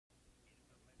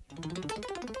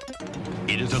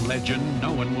It is a legend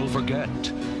no one will forget.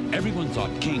 Everyone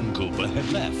thought King Koopa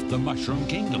had left the Mushroom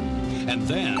Kingdom. And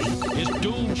then his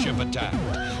doom ship attacked.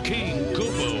 King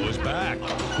Koopa was back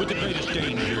with the greatest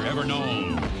danger ever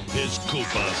known, his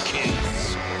Koopa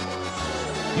kids.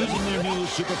 Using their new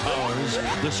superpowers,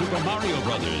 the Super Mario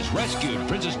Brothers rescued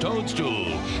Princess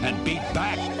Toadstool and beat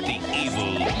back the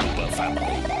evil Koopa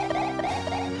family.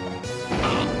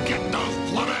 I'll get those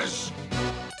flutters!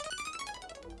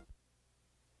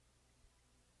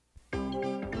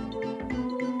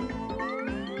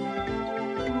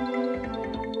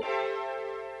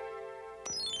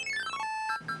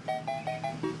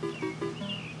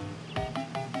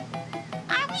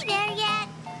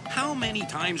 How many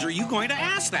times are you going to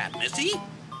ask that, Missy?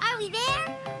 Are we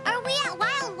there? Are we at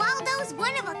Wild Waldo's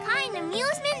one-of-a-kind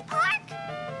amusement park?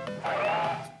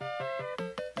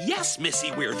 Yes,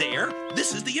 Missy, we're there.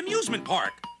 This is the amusement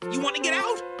park. You want to get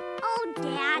out? Oh,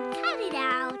 Dad, cut it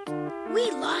out.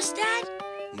 We lost, Dad?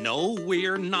 No,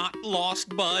 we're not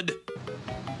lost, Bud.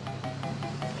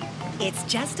 It's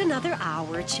just another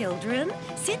hour, children.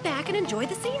 Sit back and enjoy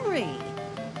the scenery.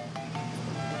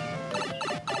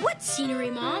 What scenery,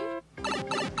 Mom?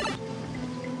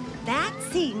 That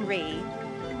scenery.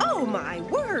 Oh, my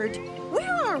word.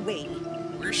 Where are we?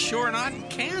 We're sure not in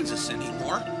Kansas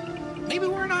anymore. Maybe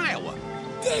we're in Iowa.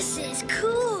 This is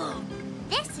cool.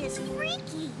 This is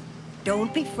freaky.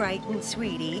 Don't be frightened,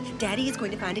 sweetie. Daddy is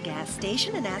going to find a gas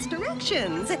station and ask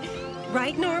directions.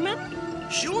 Right, Norman?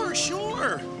 Sure.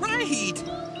 Right.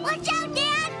 Watch out,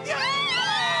 Dad!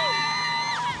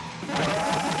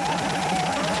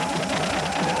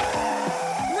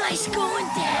 Nice going,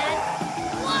 Dad.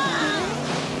 Wow!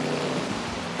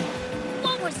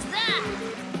 What was that?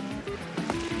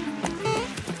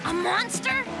 A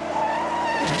monster?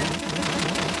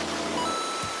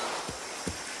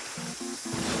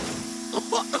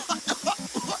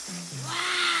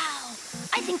 Wow!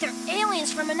 I think they're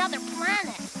aliens from another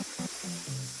planet.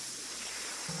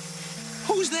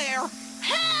 Who's there?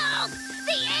 Help!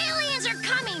 The aliens are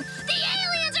coming! The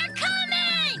aliens are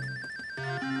coming!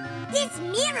 This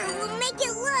mirror will make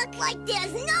it look like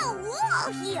there's no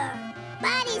wall here.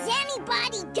 But is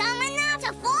anybody dumb enough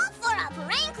to fall for a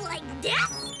prank like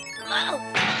this? Oh!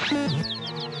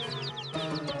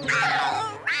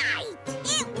 All right!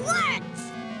 It works!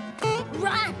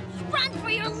 Run! Run for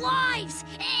your lives!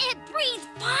 It breathed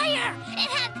fire! It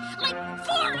had, like,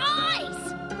 4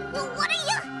 eyes! Well, what are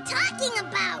you talking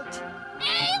about?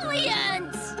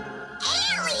 Aliens!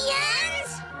 Aliens?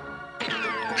 Ow!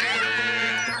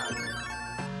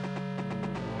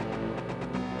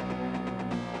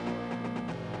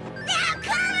 They're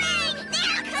coming!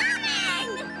 They're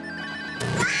coming!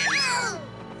 Wow!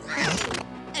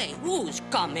 Hey, who's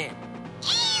coming?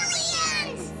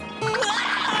 Aliens!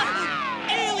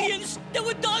 Aliens! There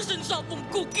were dozens of them,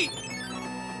 Cookie!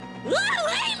 Whoa,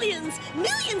 aliens!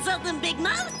 Millions of them, Big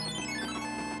Mouth!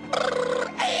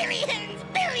 Aliens!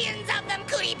 Billions of them,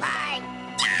 Cootie Pie!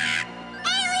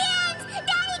 Aliens!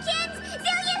 Daddykins!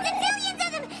 Zillions and zillions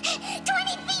of them!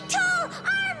 20 feet tall,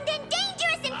 armed and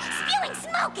dangerous and spewing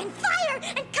smoke and fire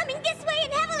and coming this way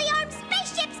in heavily armed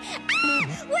spaceships! Ah!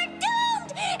 We're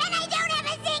doomed! And I don't have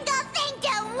a single thing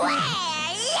to wear!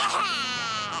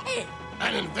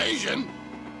 An invasion?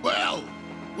 Well,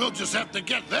 we'll just have to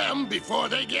get them before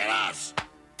they get us.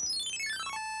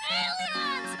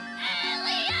 Aliens!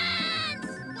 Aliens!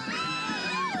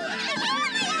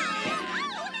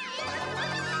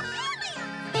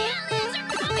 Aliens are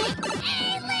coming!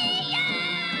 Aliens!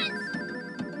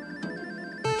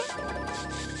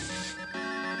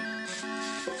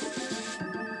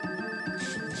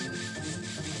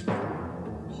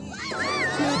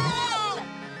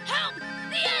 Help!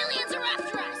 The aliens are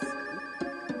after us!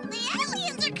 The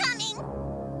aliens are coming!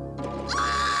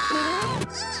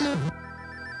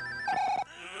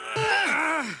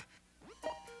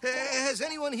 Has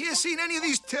anyone here seen any of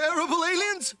these terrible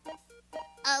aliens?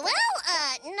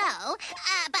 No.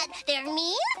 But they're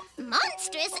mean,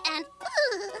 monstrous, and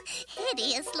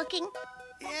hideous looking.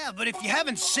 Yeah, but if you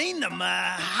haven't seen them,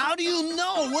 how do you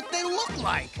know what they look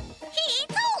like? He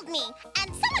told me,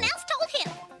 and someone else told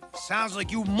him. Sounds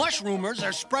like you mushroomers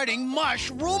are spreading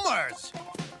mush rumors.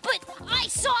 But I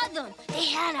saw them. They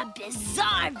had a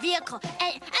bizarre vehicle,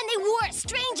 and they wore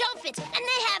strange outfits, and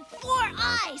they had 4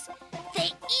 eyes.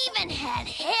 They even had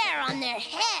hair on their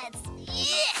heads.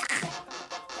 Yuck!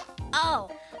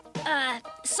 Oh,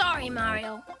 sorry,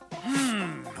 Mario.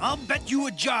 I'll bet you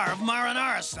a jar of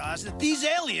marinara sauce that these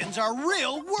aliens are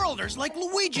real worlders like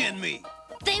Luigi and me.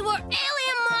 They were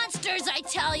alien monsters, I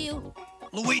tell you.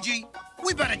 Luigi,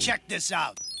 we better check this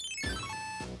out.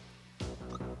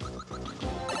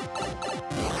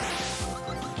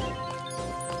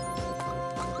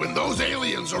 When those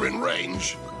aliens are in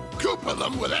range, Koopa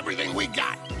them with everything we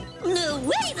got. No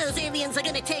way those aliens are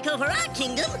gonna take over our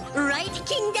kingdom, right,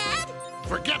 King Dad?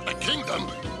 Forget the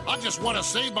kingdom. I just want to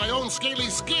save my own scaly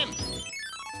skin.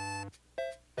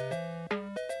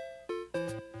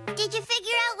 Did you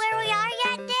figure out where we are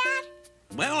yet, Dad?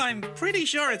 Well, I'm pretty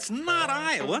sure it's not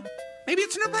Iowa. Maybe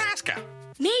it's Nebraska.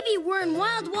 Maybe we're in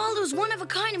Wild Waldo's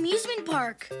one-of-a-kind amusement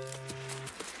park.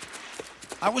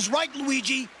 I was right,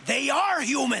 Luigi. They are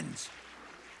humans.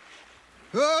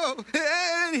 Oh,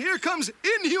 and here comes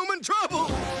inhuman trouble!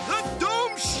 The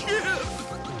dome ship!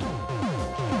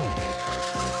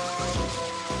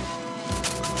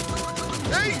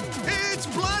 Hey, it's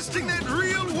blasting that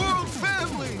real-world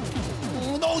family!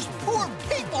 Oh, those poor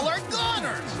people are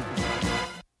goners!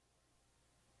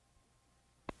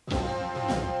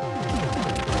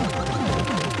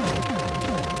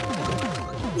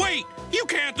 Wait, you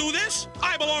can't do this.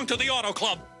 I belong to the Auto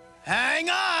Club. Hang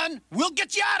on! We'll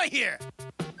get you out of here!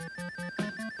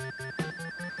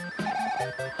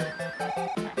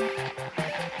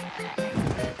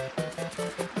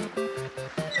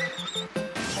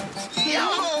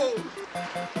 Yo!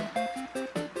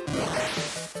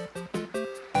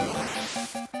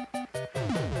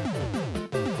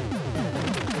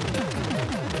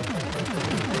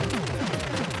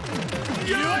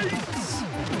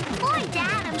 Yikes! Boy,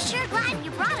 Dad, I'm sure glad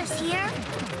you brought us here.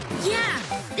 Yeah,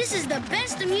 this is the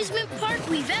best amusement park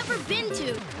we've ever been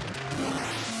to.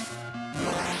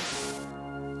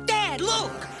 Dad,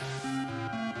 look!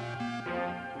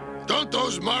 Don't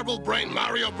those marble-brained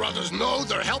Mario brothers know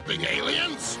they're helping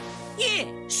aliens? Yeah,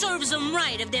 serves them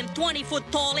right if them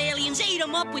 20-foot-tall aliens ate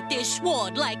them up with their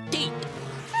sword like teeth.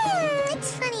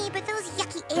 It's funny, but those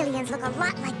yucky aliens look a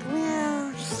lot like,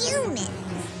 well, humans.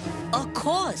 Of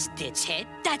course, Ditzhead.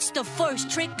 That's the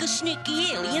first trick a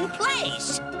sneaky alien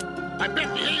plays. I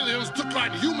bet the aliens took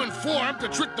on human form to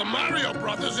trick the Mario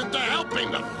brothers into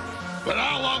helping them. But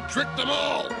I'll out-trick them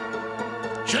all.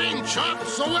 Chain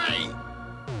chomps away!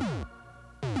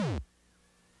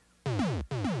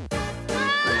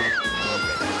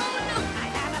 I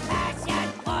have a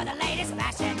passion for the latest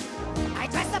fashion. I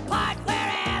dress the part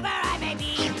wherever I may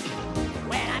be.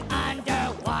 When I'm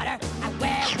underwater, I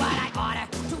wear what I oughter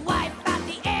to wipe out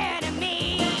the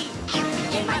enemy.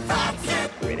 In my frog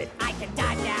suit, I can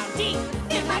dive down deep.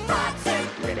 In my frog suit,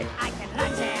 I can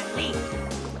lunge and leap.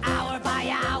 Hour by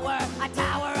hour, a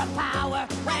tower of power.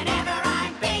 Whenever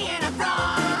I'm being a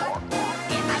frog.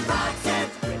 In my frog suit,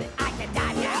 I can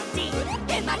dive down deep.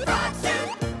 In my frog suit,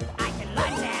 I can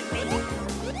lunge and leap.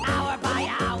 Hour by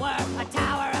hour, a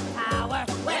tower of power.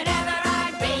 Whenever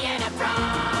I'm being a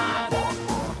frog.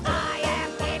 I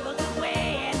am able to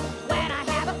win when I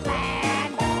have a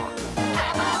plan.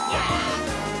 I'm a yeah.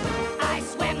 I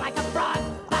swim like a frog,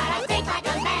 but I think like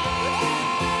a man.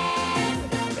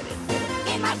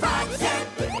 In my frog suit,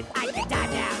 I can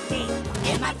dive down deep.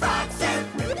 In my frog suit,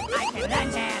 I can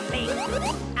lunge and leap.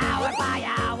 Hour by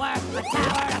hour, a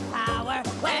tower of power.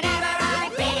 Whenever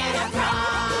I'm being a frog.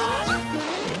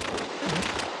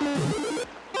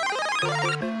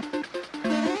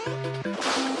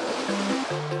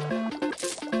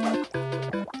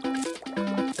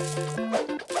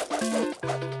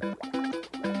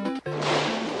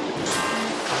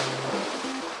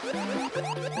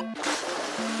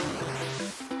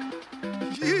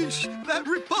 Yeesh, that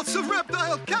repulsive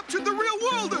reptile captured the real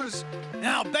worlders!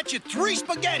 Now, bet you 3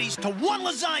 spaghettis to 1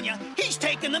 lasagna, he's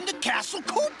taking them to Castle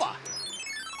Koopa.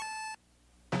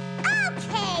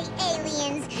 Okay,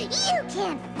 aliens, you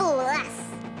can't fool us.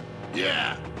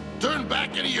 Yeah, turn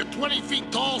back into your 20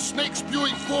 feet tall,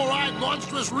 snake-spewing, 4-eyed,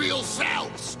 monstrous real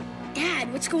selves.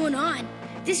 Dad, what's going on?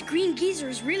 This green geezer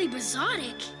is really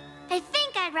bizarric. I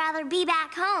think I'd rather be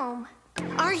back home.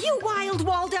 Are you wild,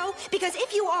 Waldo? Because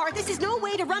if you are, this is no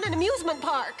way to run an amusement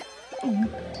park.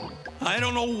 I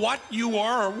don't know what you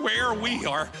are or where we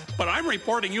are, but I'm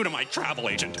reporting you to my travel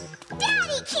agent.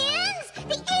 Daddykins!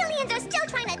 The aliens are still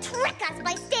trying to trick us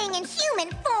by staying in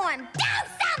human form. Do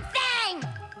something!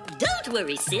 Don't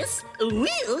worry, sis.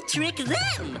 We'll trick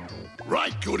them.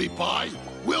 Right, Cootie Pie.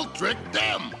 We'll trick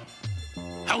them.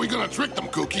 How we gonna trick them,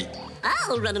 Cookie?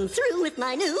 I'll run them through with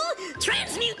my new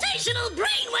transmutational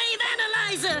brainwave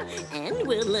analyzer, and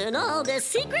we'll learn all their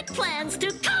secret plans to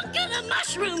conquer the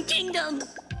Mushroom Kingdom.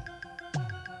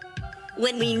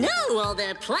 When we know all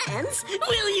their plans,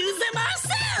 we'll use them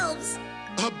ourselves.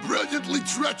 A brilliantly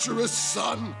treacherous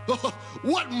son.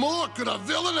 What more could a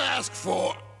villain ask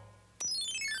for?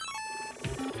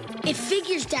 It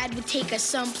figures Dad would take us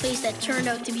someplace that turned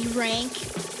out to be rank.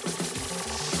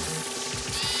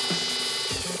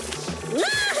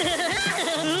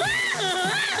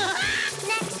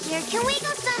 Next Roger, can we go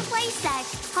someplace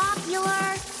that's popular?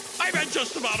 I've had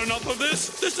just about enough of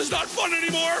this. This is not fun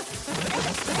anymore.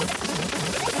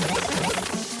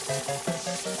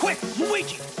 Quick,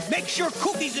 Luigi, make sure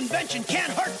Koopy's invention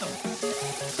can't hurt them.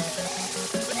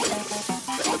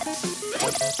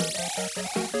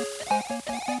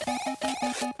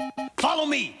 Follow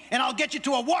me, and I'll get you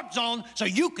to a warp zone so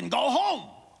you can go home.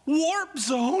 Warp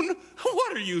zone?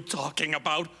 What are you talking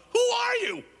about? Who are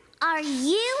you? Are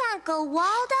you Uncle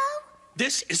Waldo?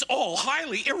 This is all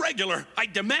highly irregular. I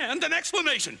demand an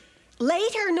explanation.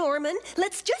 Later, Norman.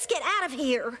 Let's just get out of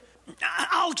here.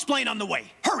 I'll explain on the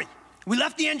way. Hurry. We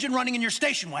left the engine running in your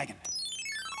station wagon.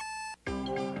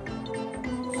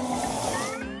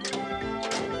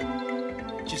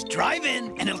 Just drive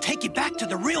in, and it'll take you back to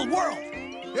the real world.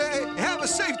 Hey, have a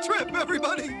safe trip,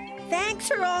 everybody. Thanks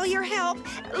for all your help.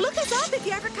 Look us up if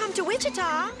you ever come to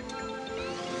Wichita.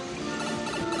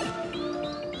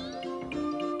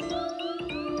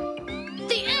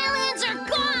 The aliens are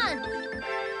gone!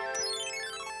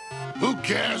 Who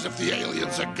cares if the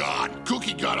aliens are gone?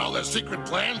 Kooky got all their secret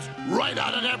plans right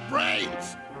out of their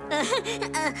brains.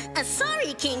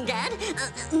 Sorry, King Dad.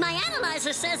 My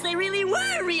analyzer says they really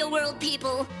were real-world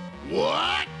people.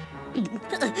 What?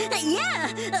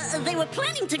 Yeah, they were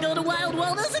planning to go to Wild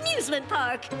Waldo's amusement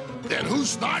park. Then who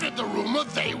started the rumor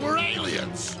they were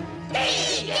aliens?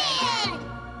 He did!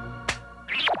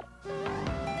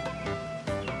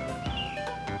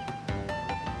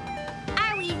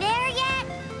 Are we there yet?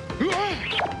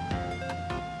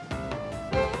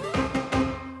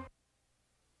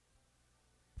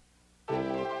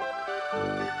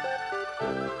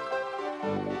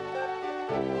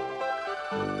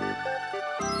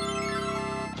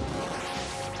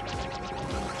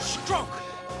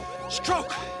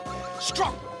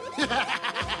 Stroke!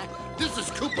 This is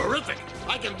Kooperific.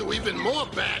 I can do even more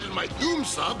bad in my Doom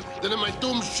sub than in my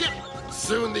Doom ship.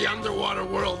 Soon the underwater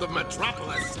world of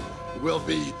Metropolis will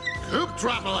be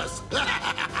Kooptropolis.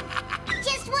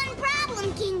 Just one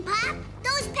problem, King Pop.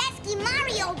 Those pesky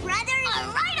Mario brothers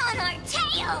are right on our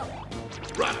tail.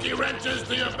 Rocky wrenches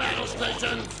to your battle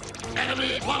stations.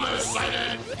 Enemy plumbers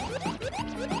sighted.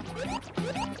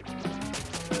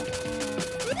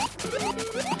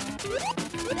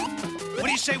 What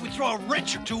do you say we throw a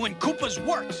wrench or two in Koopa's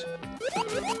works?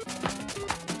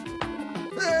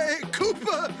 Hey,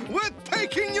 Koopa, we're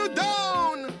taking you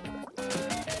down!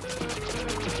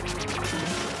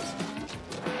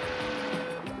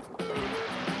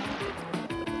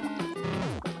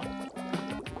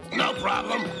 No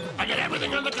problem. I got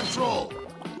everything under control.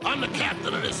 I'm the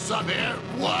captain of this sub here.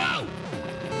 Whoa!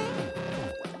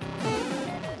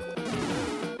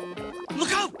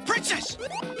 Look out, Princess!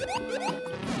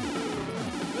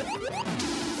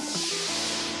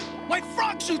 My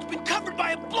frog suit's been covered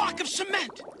by a block of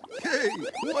cement. Hey,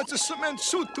 what's a cement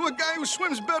suit to a guy who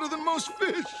swims better than most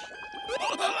fish?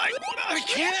 I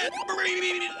can't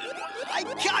breathe. I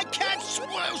can't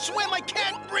swim. I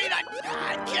can't breathe.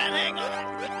 I can't hang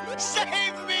on.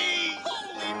 Save me!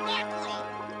 Holy mackerel!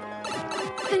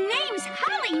 The name's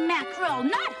Holly Mackerel,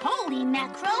 not Holy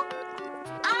Mackerel.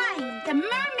 I'm the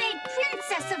Mermaid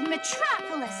Princess of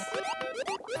Metropolis.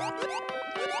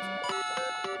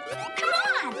 Come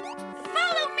on,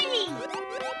 follow me.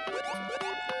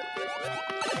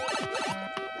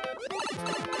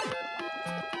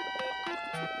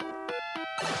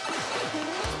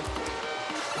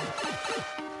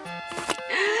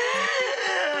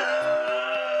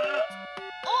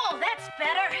 Oh, that's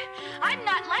better. I'm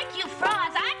not like you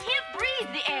frogs. I can't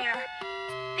breathe the air.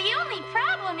 The only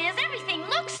problem is everything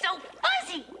looks so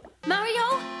fuzzy.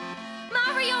 Mario?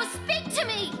 Mario, speak to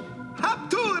me! Hop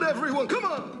to it, everyone, come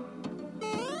on!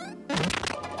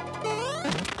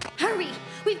 Hurry!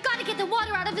 We've got to get the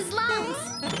water out of his lungs!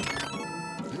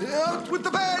 Out with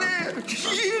the bad air!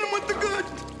 In with the good!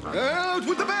 Out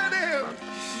with the bad air!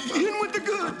 In with the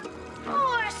good!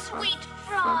 Poor sweet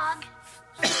frog.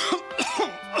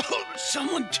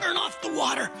 Someone turn off the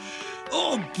water.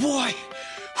 Oh, boy.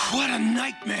 What a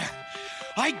nightmare.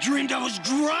 I dreamed I was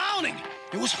drowning.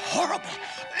 It was horrible.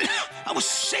 I was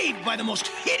saved by the most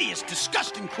hideous,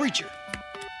 disgusting creature.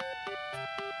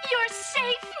 You're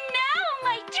safe now,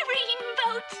 my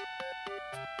dreamboat.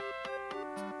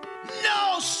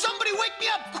 No! Somebody wake me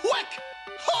up, quick!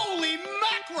 Holy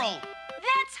mackerel!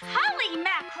 That's Holly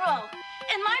Mackerel.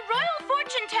 And my royal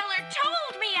fortune teller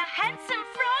told me a handsome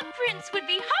frog prince would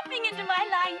be hopping into my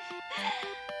life.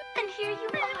 And here you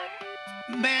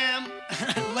are. Ma'am,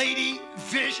 lady,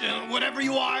 fish, whatever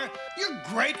you are, you're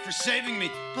great for saving me,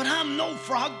 but I'm no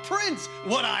frog prince.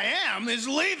 What I am is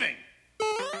leaving.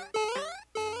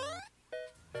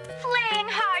 Playing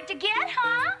hard to get,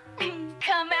 huh?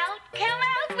 Come out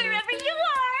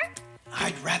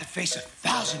face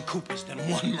 1,000 Koopas than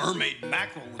one mermaid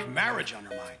mackerel with marriage on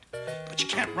her mind. But you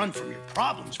can't run from your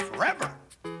problems forever.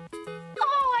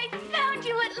 Oh, I found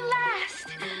you at last.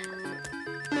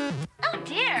 Oh,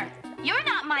 dear. You're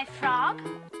not my frog.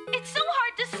 It's so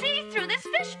hard to see through this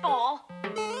fishbowl.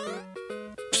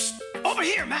 Psst, over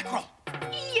here, mackerel.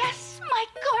 Yes, my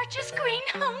gorgeous green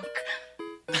hunk.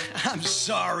 I'm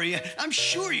sorry. I'm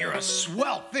sure you're a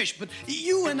swell fish, but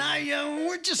you and I,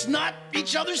 we're just not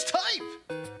each other's type.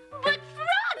 But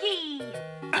Froggy!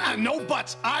 No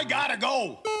buts. I gotta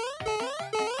go.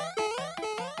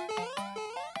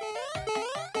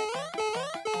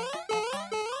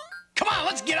 Come on,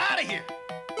 let's get out of here.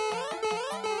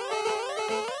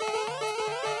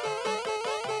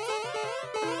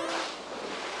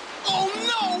 Oh,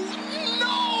 no!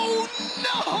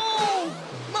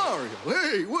 Mario,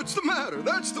 hey, what's the matter?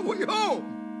 That's the way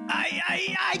home.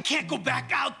 I can't go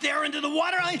back out there into the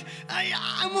water.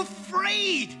 I'm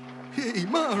afraid. Hey,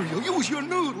 Mario, use your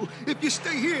noodle. If you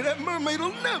stay here, that mermaid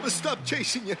will never stop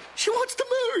chasing you. She wants to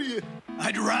marry you.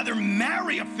 I'd rather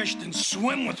marry a fish than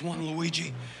swim with one,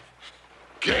 Luigi.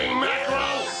 King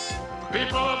Mackerel,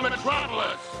 people of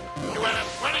Metropolis, you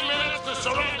have 20 minutes to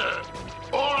surrender,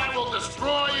 or I will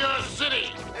destroy your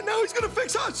city. And now he's gonna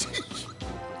fix us.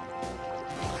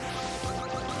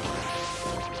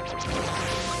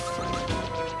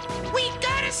 We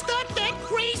gotta stop that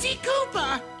crazy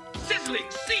Koopa! Sizzling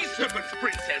sea serpents,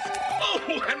 Princess! Oh,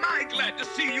 am I glad to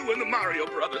see you and the Mario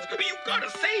Brothers! You gotta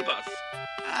save us!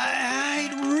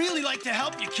 I'd really like to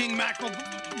help you, King Mackerel,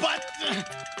 but...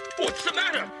 What's the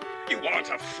matter? You aren't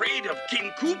afraid of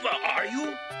King Koopa, are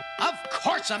you? Of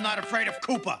course I'm not afraid of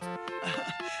Koopa.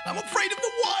 I'm afraid of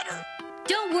the water.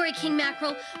 Don't worry, King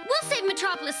Mackerel. We'll save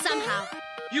Metropolis somehow.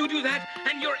 You do that,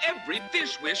 and your every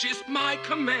fish wish is my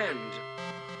command.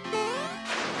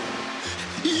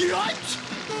 Yikes!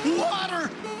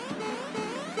 Water!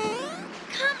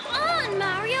 Come on,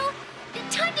 Mario.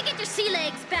 Time to get your sea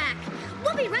legs back.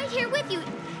 We'll be right here with you.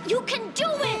 You can do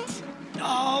it!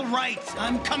 All right,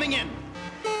 I'm coming in.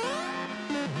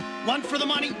 1 for the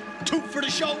money, 2 for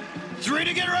the show, 3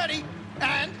 to get ready,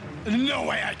 and no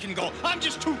way I can go. I'm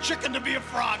just too chicken to be a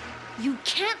frog. You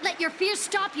can't let your fears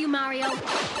stop you, Mario.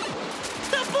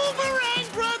 The Boomerang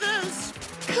Brothers!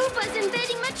 Koopa's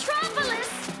invading Metropolis!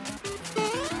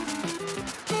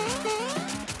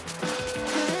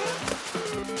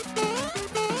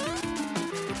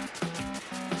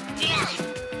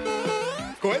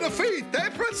 Quite a feat, eh,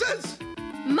 Princess?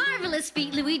 Marvelous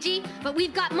feat, Luigi, but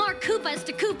we've got more Koopas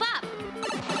to coop up.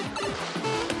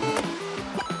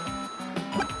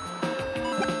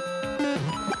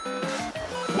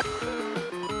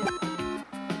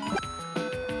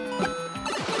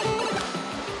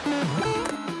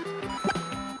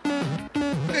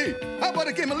 Hey, how about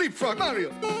a game of leapfrog,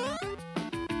 Mario?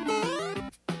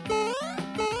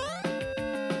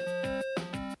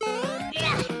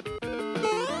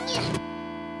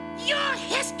 Your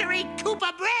history,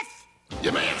 Koopa Breath!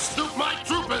 You may have stooped my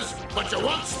troopers, but you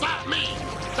won't stop me.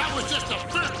 That was just the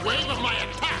first wave of my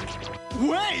attack.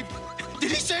 Wave?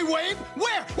 Did he say wave?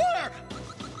 Where?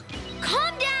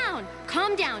 Calm down!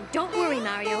 Calm down. Don't worry,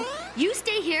 Mario. You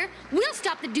stay here. We'll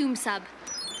stop the Doom Sub.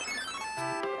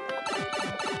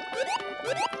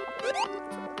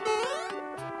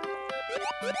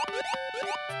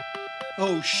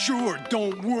 Oh, sure,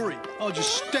 don't worry. I'll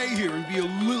just stay here and be a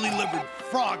lily-livered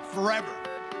frog forever.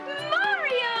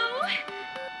 Mario!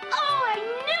 Oh, I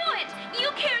knew it!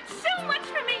 You cared so much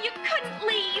for me you couldn't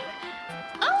leave.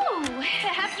 Oh,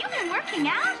 have you been working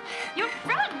out? Your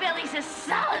frog belly's as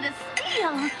solid as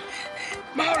steel.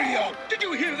 Mario, did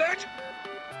you hear that?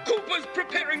 Koopa's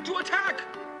preparing to attack.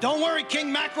 Don't worry,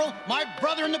 King Mackerel. My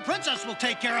brother and the princess will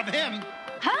take care of him.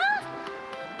 Huh?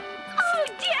 Oh,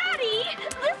 Daddy!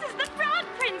 This is the frog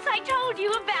prince I told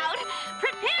you about.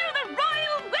 Prepare the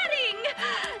royal wedding!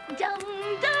 Dum,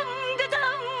 dum, da,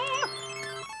 dum!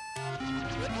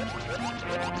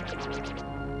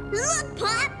 Look,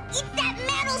 Pop! It's that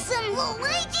meddlesome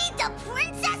Luigi, the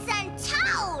Princess and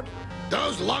Toad!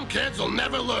 Those lunkheads will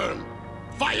never learn.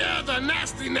 Fire the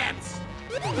nasty nets!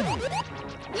 Look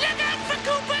out for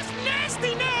Koopa's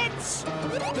nasty nets!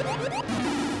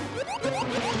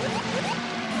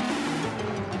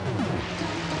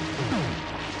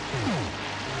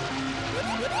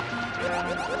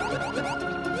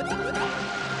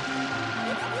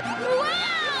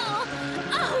 Wow!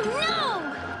 Oh, no!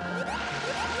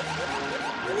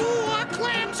 Ooh, our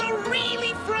clams are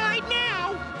really fried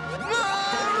now!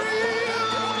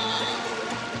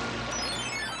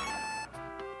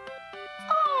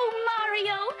 Oh,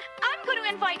 Mario! I'm going to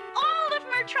invite all of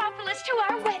Metropolis to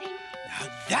our wedding. Now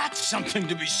that's something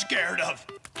to be scared of.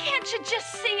 Can't you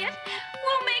just see it?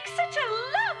 We'll make such a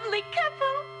lovely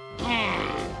couple.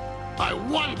 I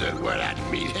wondered where that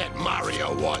meathead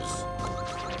Mario was.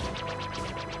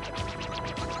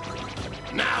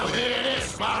 Now here it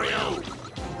is, Mario.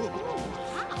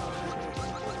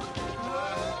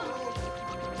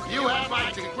 You have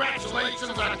my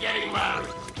congratulations on getting married.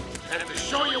 And to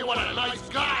show you what a nice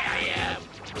guy I am,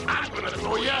 I'm gonna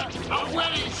throw you a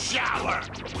wedding shower.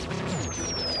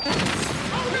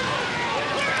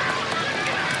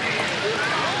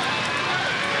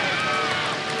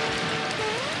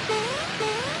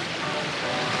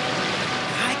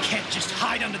 I can't just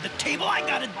hide under the table. I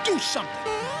gotta do something.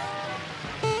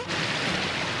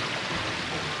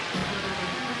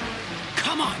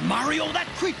 Come on, Mario. That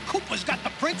creep Koopa's got the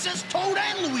Princess, Toad,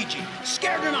 and Luigi.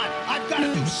 Scared or not, I've got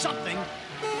to do something.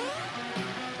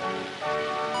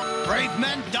 Brave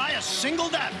men die a single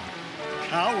death.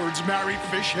 Cowards marry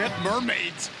fish-head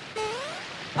mermaids.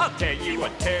 I'll tell you,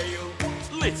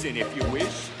 listen if you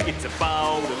wish. It's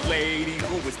about a lady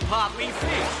who was partly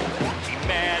fish. She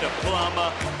met a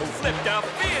plumber who flipped her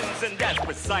fins, and that's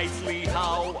precisely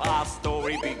how our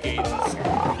story begins.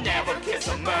 Never kiss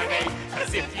a mermaid,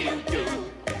 'cause if you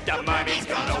do, the mermaid's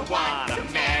gonna wanna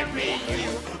marry you.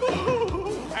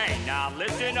 Ooh. Hey, now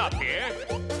listen up here.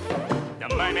 The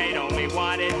mermaid only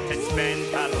wanted to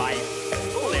spend her life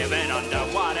living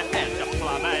underwater as the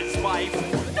plumber's wife.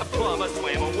 The plumber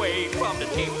swam away from the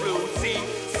deep blue sea,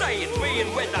 saying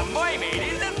being with a mermaid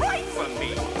isn't right for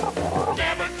me.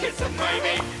 Never kiss a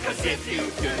mermaid, 'cause if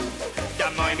you do, the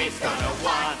mermaid's gonna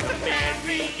want to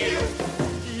marry you.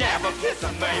 Never kiss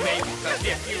a mermaid, 'cause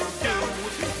if you do,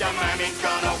 the mermaid's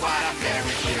gonna want to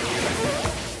marry you.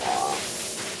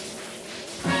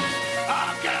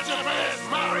 I'll get you for this,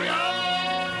 Mario!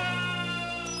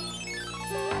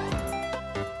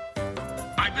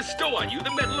 I bestow on you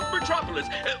the Medal of Metropolis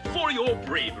for your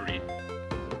bravery.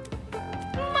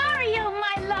 Mario,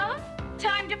 my love,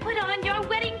 time to put on your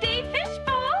wedding day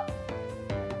fishbowl.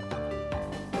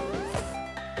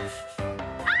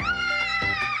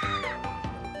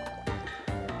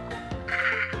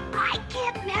 I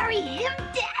can't marry him,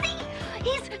 Daddy.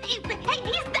 He's the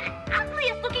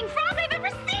ugliest looking frog I've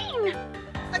ever seen.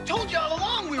 I told you all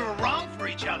along we were wrong for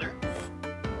each other.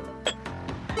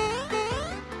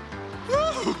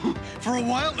 For a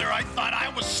while there, I thought I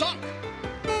was sunk.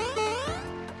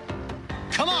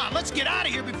 Come on, let's get out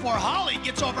of here before Holly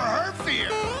gets over her fear.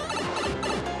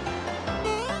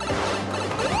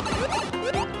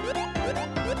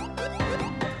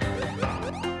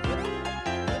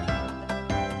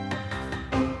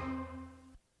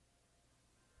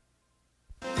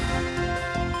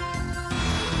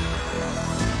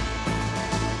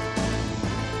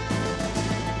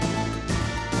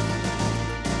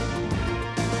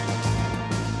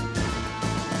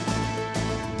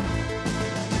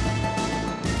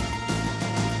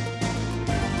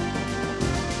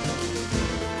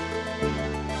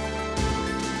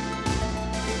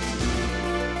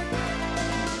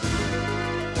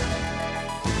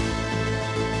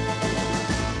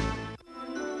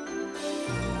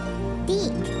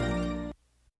 Deep.